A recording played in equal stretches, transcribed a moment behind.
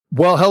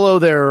Well, hello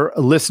there,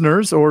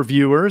 listeners or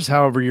viewers,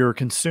 however you're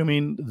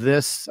consuming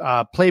this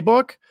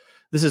playbook.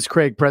 This is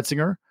Craig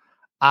Pretzinger.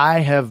 I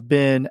have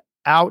been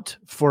out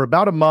for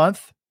about a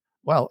month.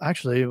 Well,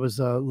 actually, it was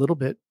a little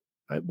bit,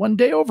 one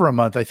day over a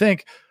month, I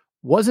think.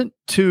 Wasn't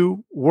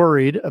too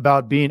worried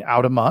about being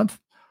out a month.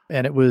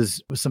 And it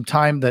was some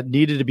time that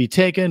needed to be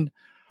taken.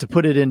 To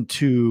put it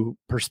into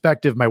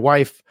perspective, my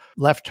wife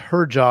left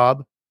her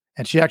job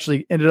and she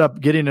actually ended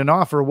up getting an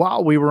offer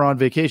while we were on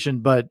vacation,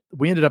 but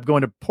we ended up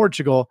going to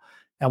Portugal.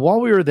 And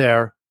while we were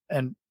there,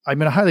 and I'm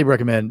going to highly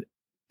recommend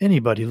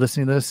anybody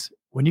listening to this,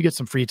 when you get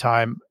some free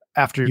time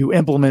after you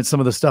implement some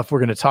of the stuff we're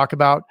going to talk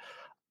about,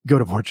 go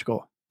to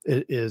Portugal.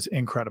 It is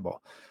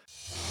incredible.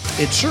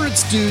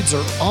 Insurance dudes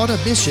are on a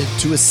mission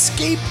to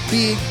escape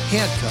being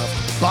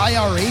handcuffed by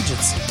our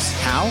agencies.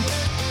 How?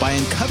 By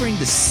uncovering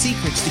the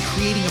secrets to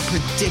creating a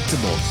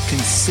predictable,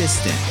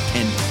 consistent,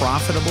 and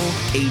profitable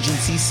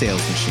agency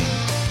sales machine.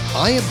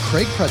 I am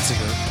Craig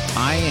Pretzinger.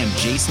 I am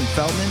Jason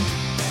Feldman.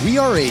 We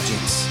are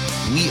agents.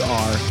 We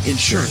are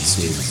insurance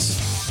dudes.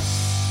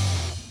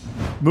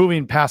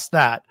 Moving past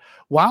that,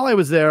 while I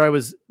was there,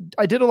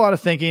 I did a lot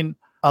of thinking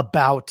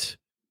about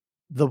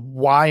the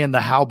why and the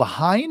how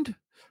behind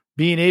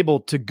being able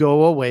to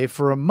go away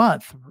for a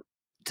month,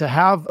 to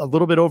have a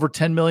little bit over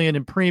 10 million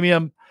in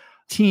premium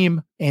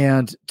team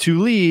and to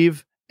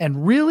leave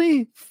and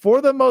really, for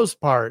the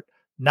most part,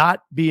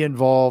 not be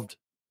involved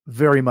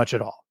very much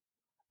at all.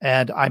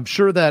 And I'm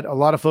sure that a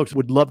lot of folks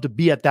would love to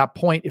be at that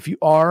point. If you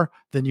are,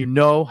 then you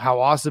know how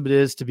awesome it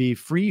is to be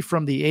free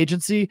from the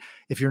agency.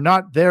 If you're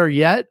not there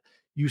yet,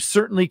 you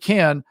certainly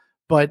can,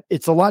 but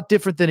it's a lot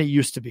different than it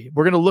used to be.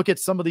 We're going to look at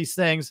some of these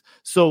things.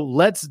 So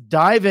let's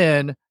dive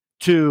in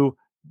to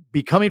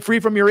becoming free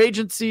from your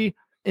agency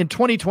in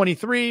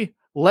 2023.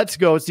 Let's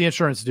go. It's the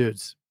Insurance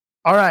Dudes.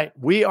 All right,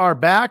 we are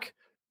back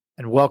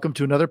and welcome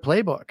to another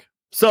playbook.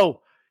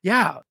 So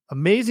yeah,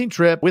 amazing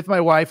trip with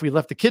my wife. We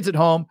left the kids at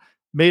home,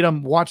 made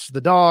them watch the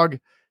dog,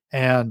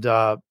 and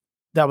that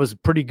was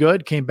pretty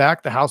good. Came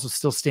back, the house was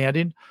still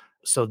standing.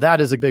 So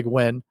that is a big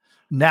win.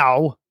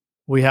 Now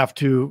we have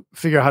to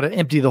figure out how to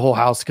empty the whole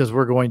house because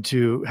we're going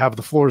to have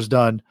the floors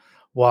done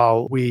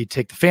while we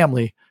take the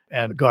family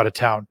and go out of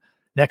town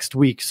next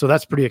week. So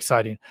that's pretty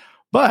exciting.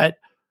 But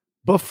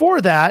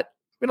before that,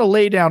 I'm going to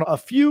lay down a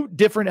few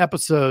different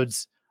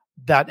episodes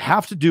that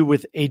have to do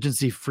with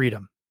agency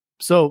freedom.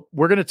 So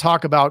we're going to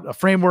talk about a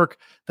framework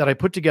that I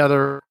put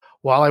together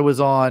while I was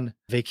on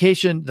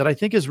vacation that I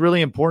think is really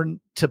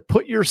important to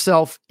put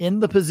yourself in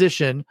the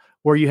position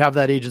where you have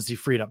that agency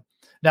freedom.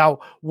 Now,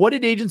 what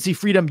did agency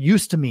freedom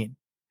used to mean?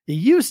 It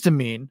used to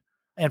mean,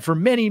 and for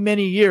many,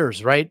 many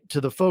years, right, to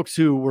the folks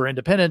who were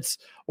independents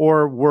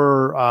or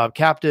were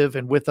captive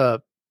and with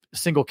a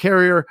single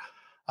carrier,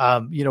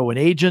 when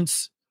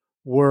agents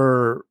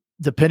were,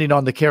 depending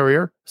on the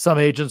carrier, some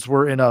agents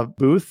were in a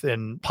booth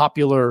in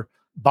popular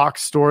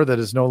box store that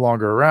is no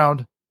longer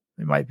around.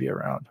 They might be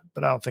around,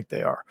 but I don't think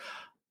they are.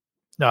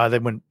 No,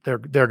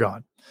 they're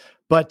gone.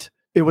 But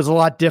it was a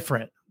lot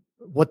different.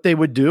 What they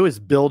would do is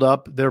build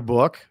up their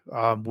book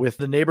with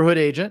the neighborhood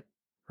agent,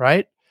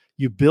 right?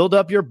 You build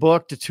up your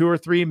book to 2 or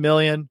 3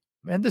 million.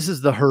 And this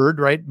is the herd,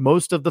 right?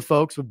 Most of the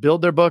folks would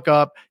build their book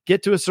up,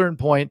 get to a certain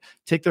point,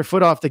 take their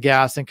foot off the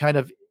gas and kind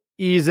of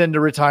ease into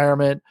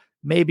retirement,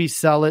 maybe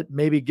sell it,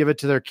 maybe give it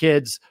to their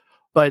kids,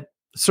 but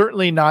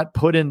certainly not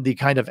put in the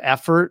kind of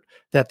effort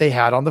that they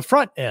had on the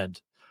front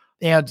end.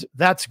 And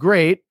that's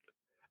great.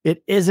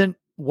 It isn't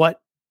what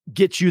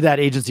gets you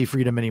that agency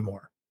freedom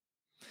anymore.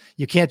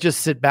 You can't just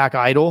sit back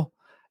idle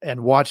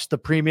and watch the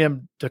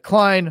premium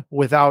decline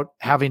without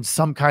having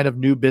some kind of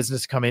new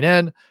business coming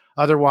in.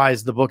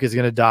 Otherwise, the book is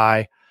going to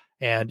die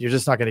and you're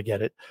just not going to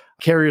get it.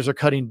 Carriers are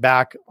cutting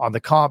back on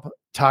the comp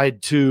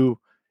tied to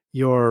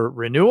your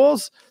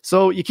renewals.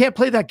 So you can't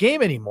play that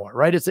game anymore,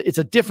 right? It's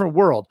a different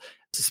world.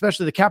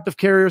 Especially the captive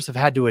carriers have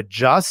had to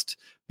adjust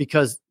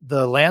because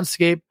the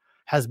landscape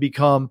has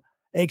become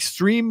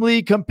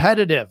extremely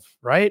competitive,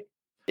 right?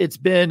 It's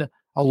been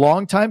a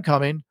long time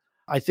coming.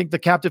 I think the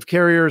captive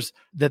carriers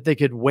that they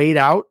could wait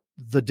out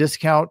the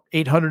discount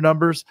 800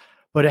 numbers,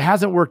 but it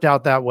hasn't worked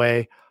out that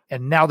way.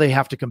 And now they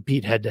have to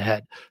compete head to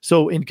head.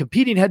 So in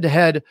competing head to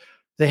head,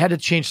 they had to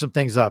change some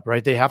things up,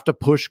 right? They have to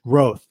push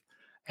growth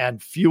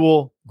and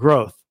fuel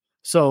growth.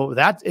 So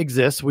that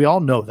exists. We all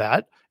know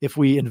that. If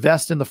we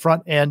invest in the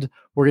front end,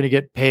 we're going to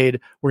get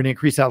paid. We're going to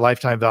increase that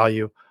lifetime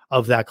value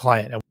of that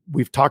client. And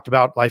we've talked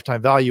about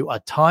lifetime value a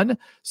ton.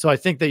 So I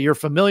think that you're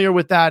familiar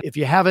with that. If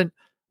you haven't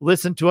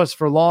listened to us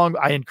for long,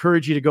 I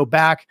encourage you to go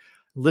back,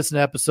 listen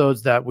to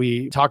episodes that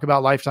we talk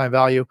about lifetime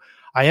value.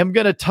 I am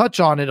going to touch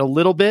on it a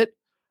little bit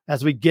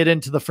as we get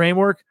into the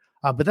framework,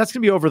 but that's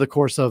going to be over the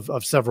course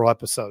of several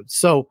episodes.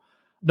 So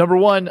number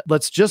one,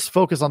 let's just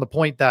focus on the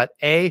point that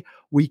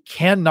we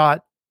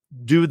cannot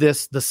do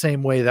this the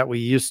same way that we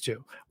used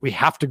to. We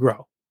have to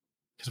grow,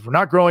 because if we're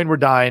not growing, we're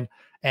dying,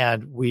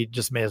 and we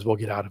just may as well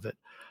get out of it.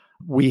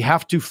 We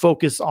have to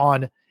focus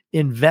on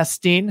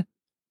investing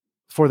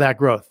for that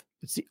growth.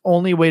 It's the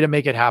only way to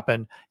make it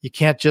happen. You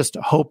can't just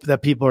hope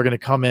that people are going to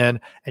come in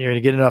and you're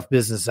going to get enough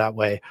business that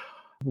way.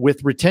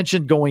 with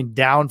retention going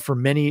down for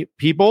many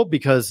people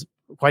because,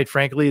 quite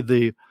frankly,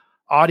 the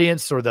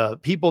audience or the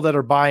people that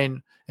are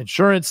buying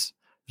insurance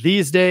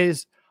these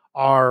days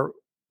are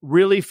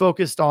really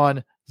focused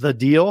on the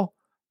deal.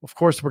 Of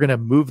course, we're going to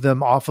move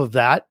them off of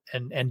that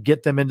and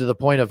get them into the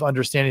point of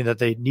understanding that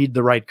they need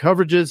the right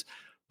coverages.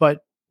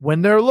 But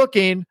when they're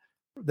looking,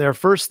 their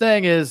first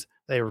thing is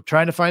they were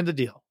trying to find the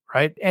deal,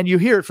 right? And you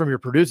hear it from your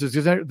producers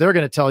because they're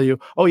going to tell you,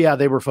 oh yeah,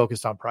 they were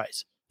focused on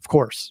price. Of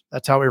course,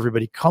 that's how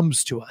everybody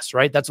comes to us,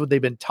 right? That's what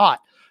they've been taught.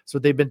 So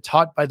they've been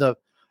taught by the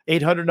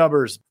 800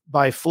 numbers,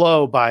 by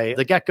Flow, by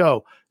the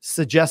get-go,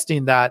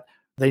 suggesting that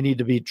they need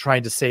to be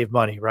trying to save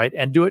money, right?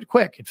 And do it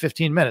quick in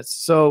 15 minutes.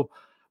 So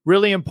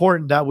really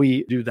important that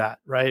we do that,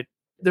 right?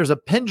 There's a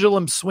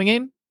pendulum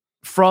swinging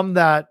from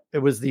that. It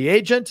was the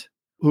agent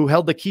who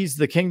held the keys to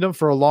the kingdom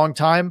for a long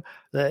time.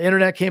 The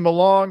internet came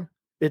along,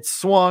 it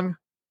swung,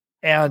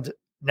 and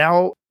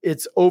now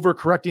it's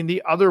overcorrecting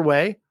the other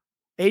way.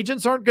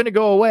 Agents aren't going to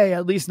go away,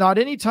 at least not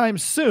anytime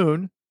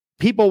soon.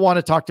 People want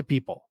to talk to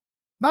people.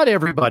 Not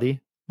everybody,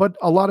 but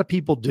a lot of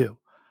people do.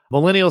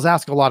 Millennials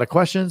ask a lot of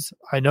questions.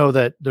 I know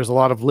that there's a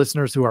lot of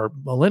listeners who are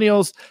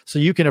millennials, so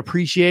you can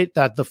appreciate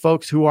that the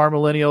folks who are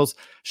millennials,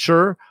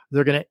 sure,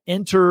 they're going to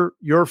enter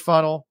your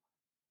funnel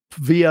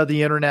via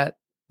the internet,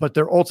 but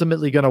they're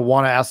ultimately going to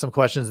want to ask some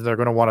questions and they're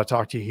going to want to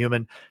talk to a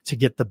human to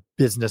get the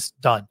business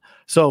done.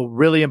 So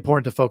really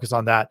important to focus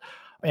on that.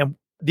 And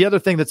the other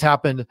thing that's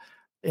happened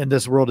in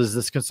this world is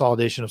this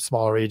consolidation of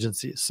smaller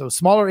agencies. So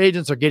smaller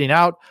agents are getting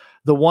out.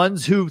 The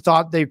ones who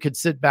thought they could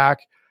sit back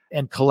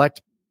and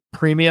collect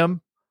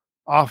premium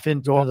often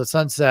go to the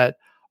sunset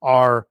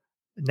are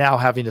now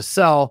having to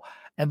sell,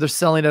 and they're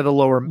selling at a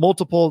lower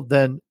multiple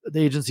than the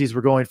agencies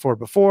were going for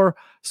before.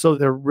 So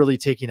they're really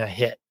taking a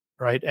hit,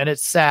 right? And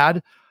it's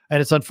sad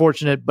and it's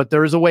unfortunate, but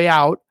there is a way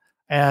out,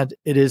 and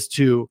it is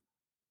to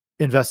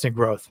invest in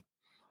growth.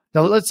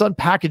 Now let's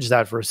unpackage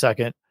that for a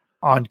second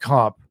on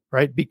comp,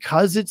 right?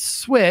 Because it's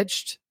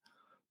switched,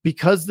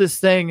 because this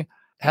thing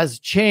has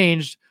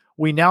changed,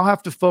 we now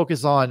have to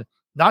focus on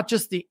not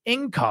just the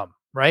income,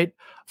 right?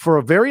 For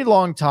a very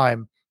long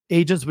time,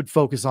 agents would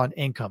focus on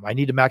income. I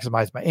need to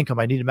maximize my income.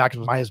 I need to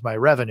maximize my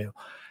revenue.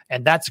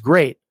 And that's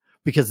great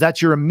because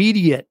that's your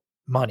immediate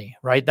money,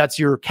 right? That's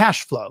your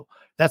cash flow.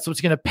 That's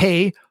what's going to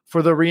pay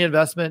for the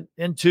reinvestment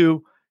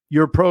into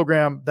your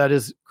program that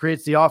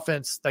creates the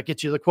offense that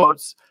gets you the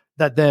quotes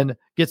that then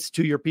gets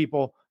to your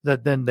people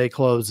that then they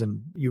close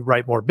and you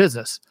write more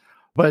business.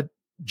 But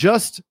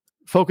just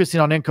focusing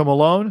on income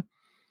alone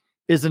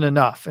isn't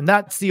enough. And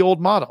that's the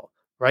old model,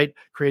 right?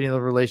 Creating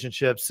the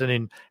relationships,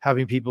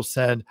 having people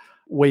send,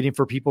 waiting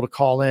for people to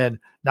call in,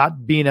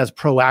 not being as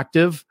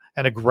proactive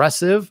and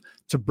aggressive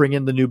to bring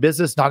in the new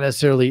business, not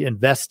necessarily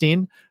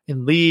investing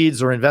in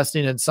leads or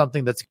investing in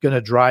something that's going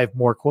to drive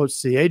more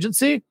quotes to the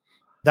agency.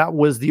 That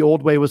was the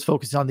old way, was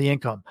focusing on the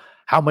income.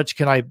 How much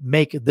can I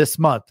make this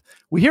month?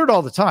 We hear it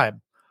all the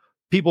time.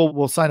 People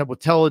will sign up with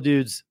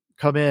teledudes,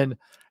 come in,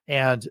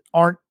 and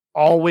aren't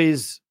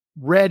always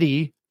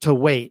ready to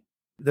wait.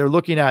 They're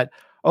looking at,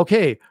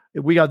 okay,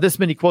 we got this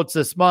many quotes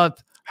this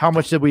month. How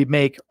much did we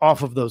make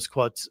off of those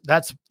quotes?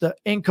 That's the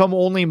income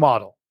only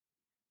model.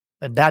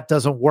 And that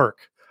doesn't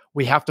work.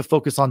 We have to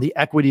focus on the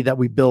equity that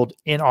we build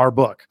in our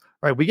book,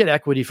 right? We get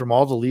equity from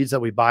all the leads that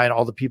we buy and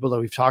all the people that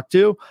we've talked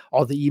to,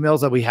 all the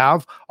emails that we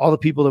have, all the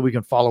people that we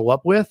can follow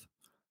up with.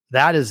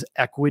 That is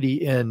equity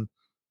in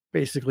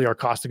basically our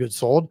cost of goods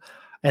sold.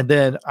 And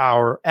then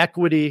our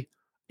equity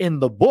in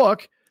the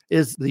book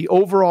is the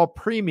overall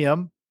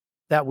premium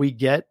that we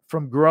get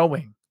from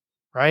growing,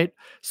 right?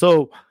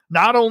 So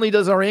not only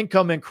does our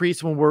income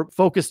increase when we're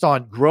focused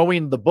on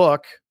growing the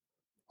book,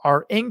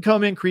 our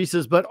income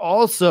increases, but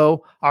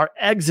also our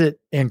exit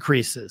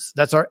increases.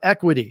 That's our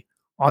equity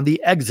on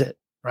the exit,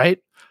 right?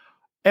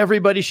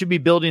 Everybody should be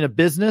building a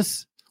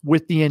business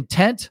with the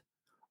intent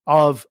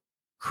of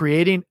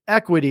creating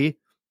equity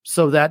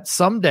so that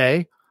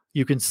someday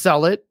you can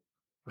sell it,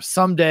 or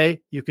someday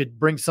you could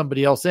bring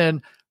somebody else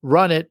in,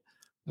 run it.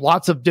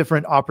 Lots of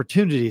different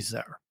opportunities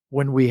there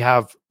when we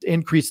have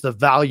increased the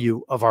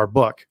value of our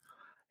book.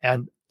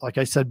 And like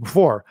I said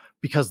before,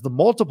 because the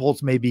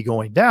multiples may be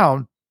going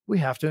down, we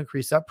have to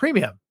increase that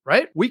premium,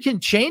 right? We can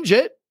change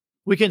it.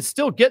 We can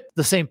still get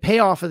the same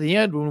payoff at the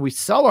end when we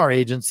sell our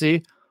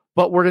agency,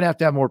 but we're going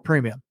to have more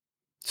premium.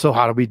 So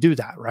how do we do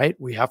that, right?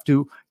 We have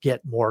to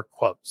get more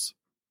quotes.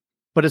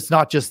 But it's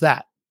not just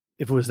that.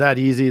 If it was that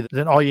easy,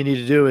 then all you need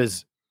to do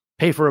is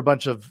pay for a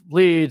bunch of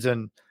leads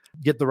and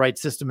get the right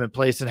system in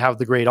place and have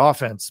the great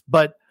offense.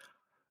 But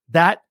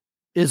that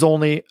is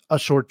only a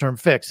short-term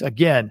fix.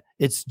 Again,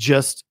 it's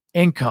just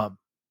income.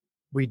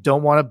 We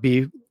don't want to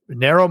be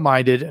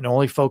narrow-minded and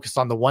only focused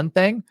on the one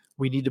thing.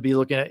 We need to be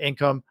looking at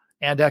income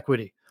and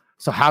equity.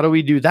 So how do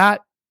we do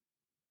that?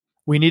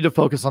 We need to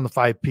focus on the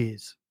 5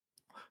 Ps.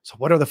 So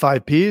what are the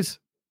 5 Ps?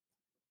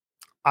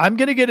 I'm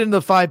going to get into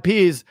the 5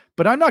 Ps,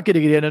 but I'm not going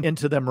to get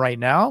into them right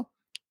now.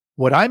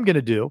 What I'm going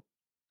to do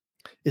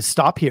is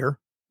stop here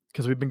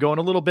because we've been going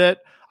a little bit.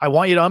 I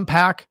want you to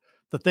unpack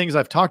the things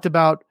I've talked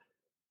about,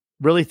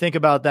 really think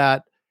about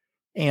that,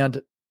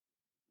 and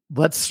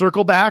let's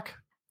circle back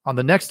on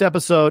the next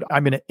episode.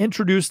 I'm going to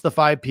introduce the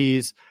 5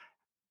 Ps,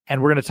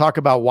 and we're going to talk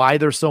about why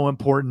they're so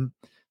important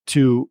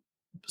to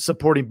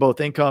supporting both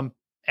income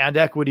and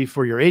equity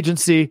for your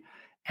agency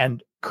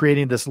and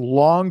creating this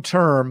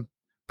long-term,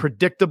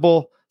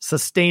 predictable,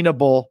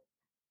 sustainable,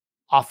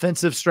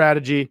 offensive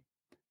strategy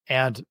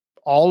and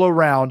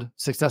all-around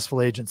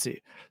successful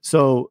agency.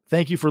 So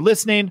thank you for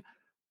listening.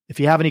 If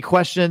you have any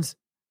questions,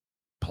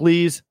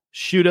 please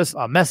shoot us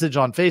a message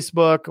on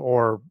Facebook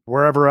or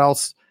wherever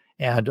else.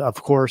 And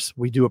of course,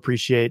 we do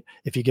appreciate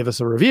if you give us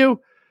a review.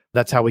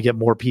 That's how we get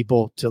more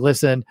people to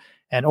listen.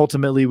 And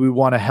ultimately, we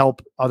want to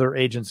help other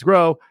agents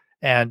grow,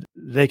 and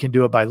they can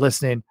do it by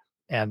listening.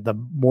 And the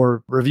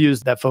more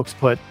reviews that folks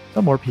put,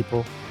 the more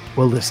people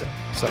will listen.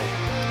 So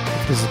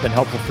if this has been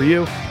helpful for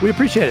you, we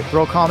appreciate it.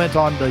 Throw a comment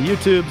on the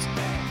YouTubes.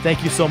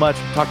 Thank you so much.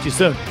 Talk to you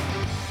soon.